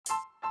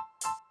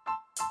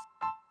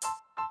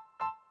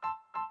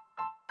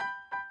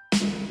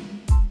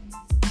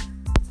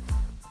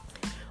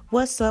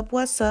What's up?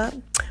 What's up?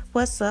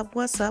 What's up?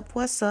 What's up?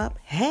 What's up?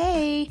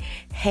 Hey,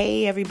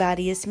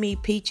 everybody. It's me,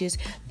 Peaches,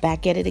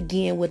 back at it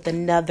again with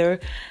another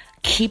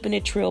Keeping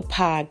It Trill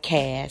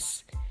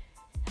podcast.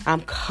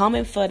 I'm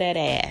coming for that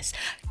ass.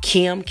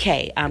 Kim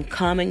K, I'm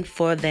coming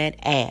for that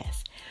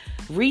ass.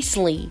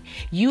 Recently,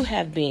 you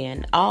have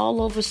been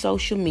all over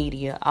social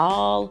media,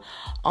 all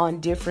on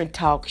different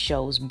talk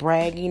shows,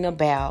 bragging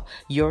about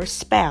your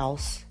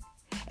spouse,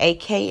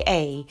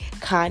 aka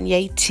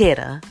Kanye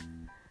Titta,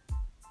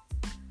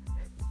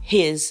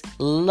 his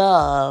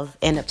love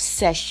and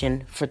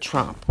obsession for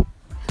Trump.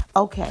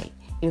 Okay,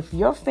 if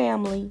your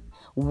family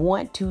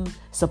want to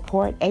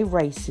support a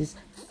racist,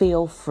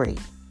 feel free.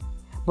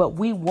 What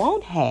we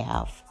won't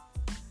have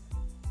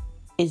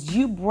is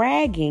you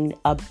bragging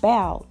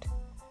about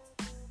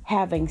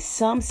having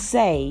some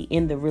say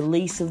in the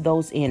release of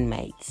those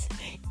inmates.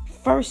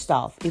 First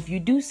off, if you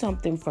do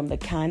something from the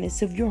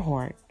kindness of your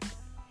heart,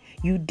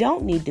 you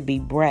don't need to be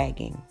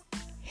bragging.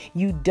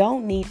 You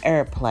don't need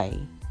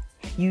airplay.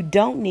 You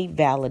don't need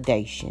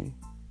validation.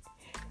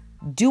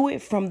 Do it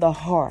from the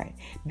heart.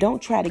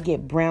 Don't try to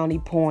get brownie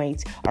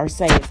points or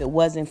say if it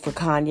wasn't for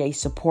Kanye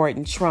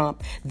supporting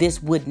Trump,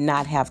 this would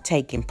not have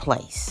taken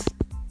place.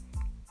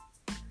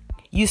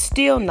 You're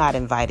still not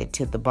invited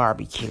to the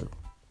barbecue.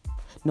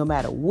 No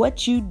matter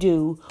what you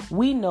do,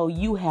 we know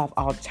you have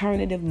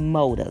alternative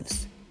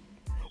motives.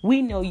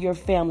 We know your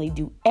family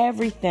do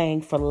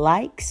everything for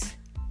likes,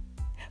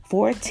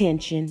 for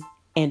attention,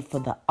 and for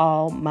the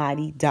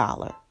almighty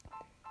dollar.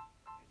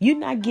 You're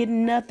not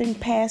getting nothing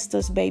past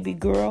us, baby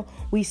girl.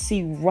 We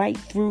see right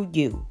through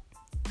you.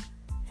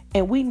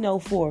 And we know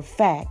for a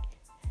fact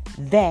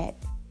that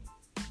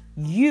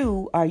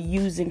you are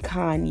using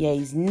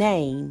Kanye's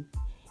name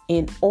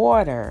in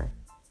order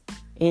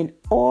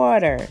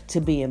to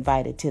be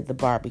invited to the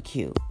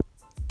barbecue.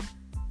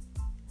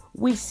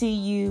 We see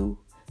you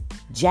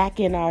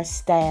jacking our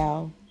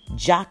style,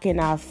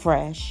 jocking our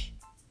fresh,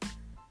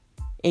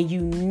 and you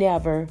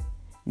never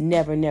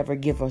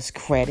give us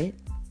credit.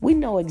 We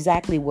know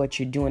exactly what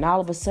you're doing. All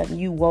of a sudden,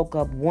 you woke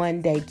up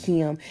one day,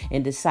 Kim,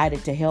 and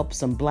decided to help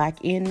some black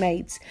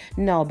inmates.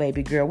 No,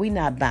 baby girl, we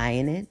not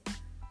buying it.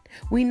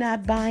 We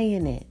not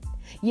buying it.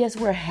 Yes,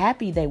 we're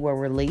happy they were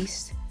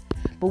released,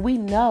 but we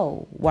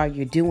know why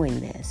you're doing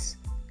this.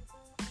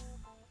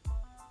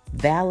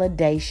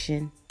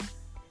 Validation,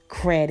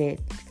 credit,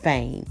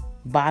 fame.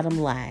 Bottom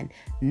line,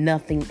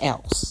 nothing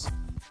else.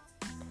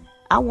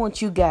 I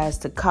want you guys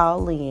to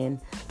call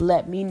in.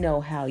 Let me know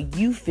how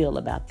you feel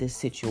about this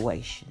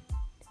situation.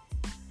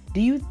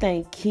 Do you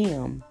think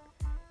Kim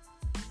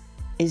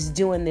is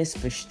doing this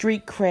for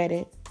street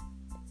credit?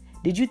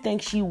 Did you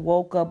think she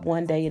woke up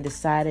one day and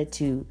decided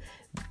to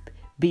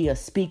be a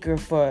speaker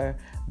for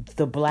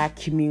the black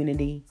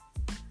community?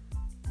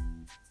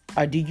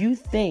 Or do you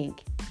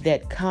think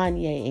that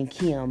Kanye and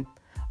Kim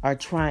are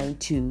trying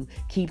to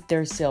keep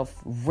themselves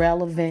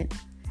relevant,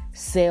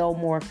 sell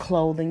more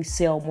clothing,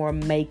 sell more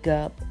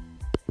makeup,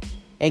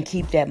 and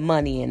keep that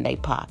money in their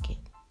pocket?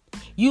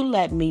 You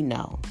let me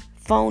know.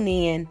 Phone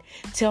in.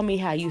 Tell me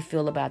how you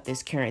feel about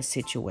this current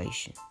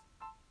situation.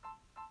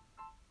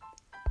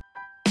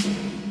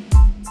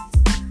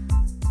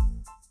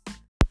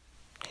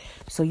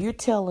 So you're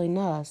telling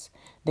us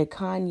that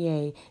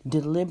Kanye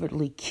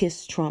deliberately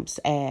kissed Trump's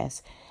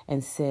ass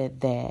and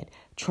said that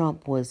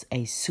Trump was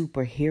a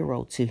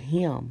superhero to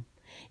him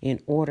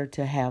in order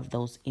to have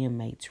those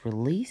inmates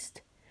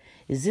released?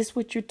 Is this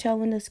what you're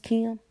telling us,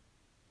 Kim?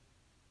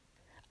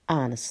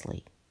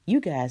 Honestly, you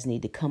guys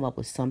need to come up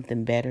with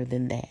something better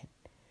than that.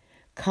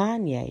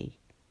 Kanye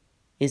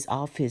is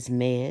off his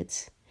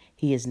meds.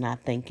 He is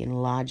not thinking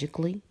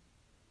logically.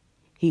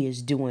 He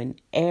is doing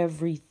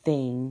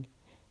everything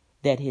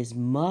that his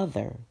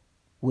mother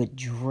would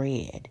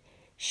dread.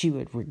 She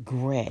would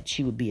regret.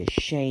 She would be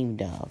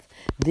ashamed of.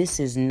 This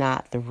is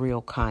not the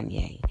real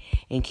Kanye.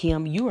 And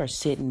Kim, you are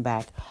sitting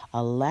back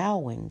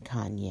allowing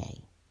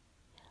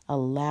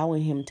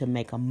him to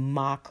make a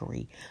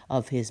mockery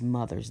of his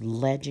mother's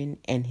legend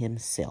and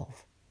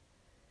himself.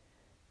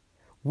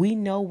 We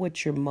know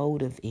what your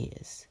motive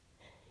is.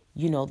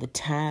 You know, the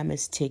time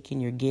is ticking.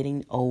 You're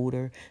getting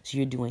older. So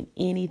you're doing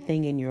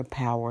anything in your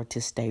power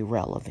to stay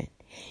relevant.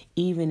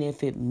 Even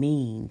if it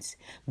means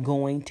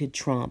going to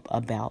Trump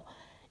about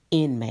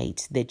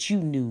inmates that you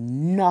knew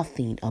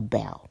nothing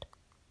about.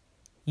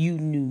 You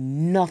knew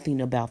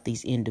nothing about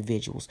these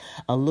individuals.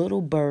 A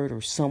little bird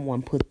or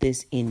someone put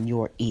this in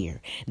your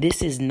ear.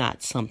 This is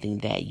not something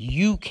that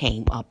you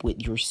came up with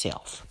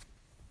yourself.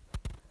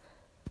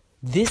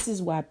 This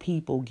is why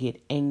people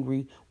get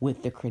angry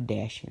with the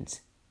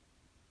Kardashians.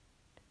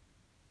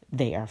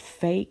 They are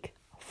fake,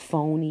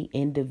 phony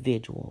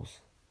individuals.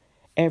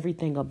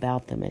 Everything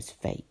about them is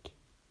fake.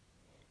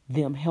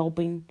 Them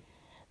helping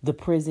the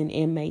prison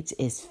inmates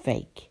is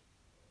fake.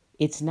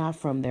 It's not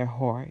from their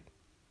heart.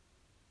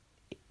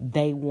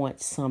 They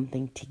want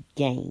something to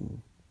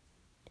gain.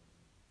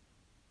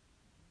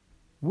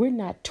 We're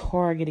not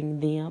targeting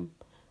them.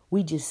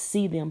 We just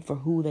see them for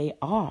who they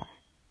are.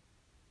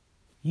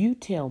 You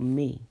tell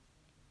me,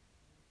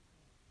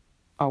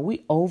 Are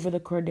we over the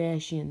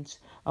Kardashians?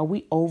 Are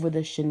we over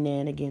the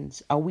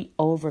shenanigans? Are we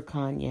over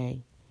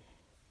Kanye?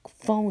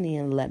 Phone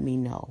in and let me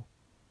know.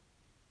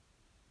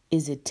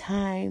 Is it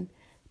time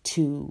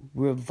to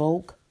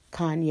revoke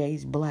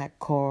Kanye's black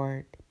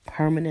card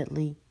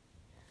permanently?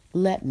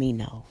 Let me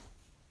know.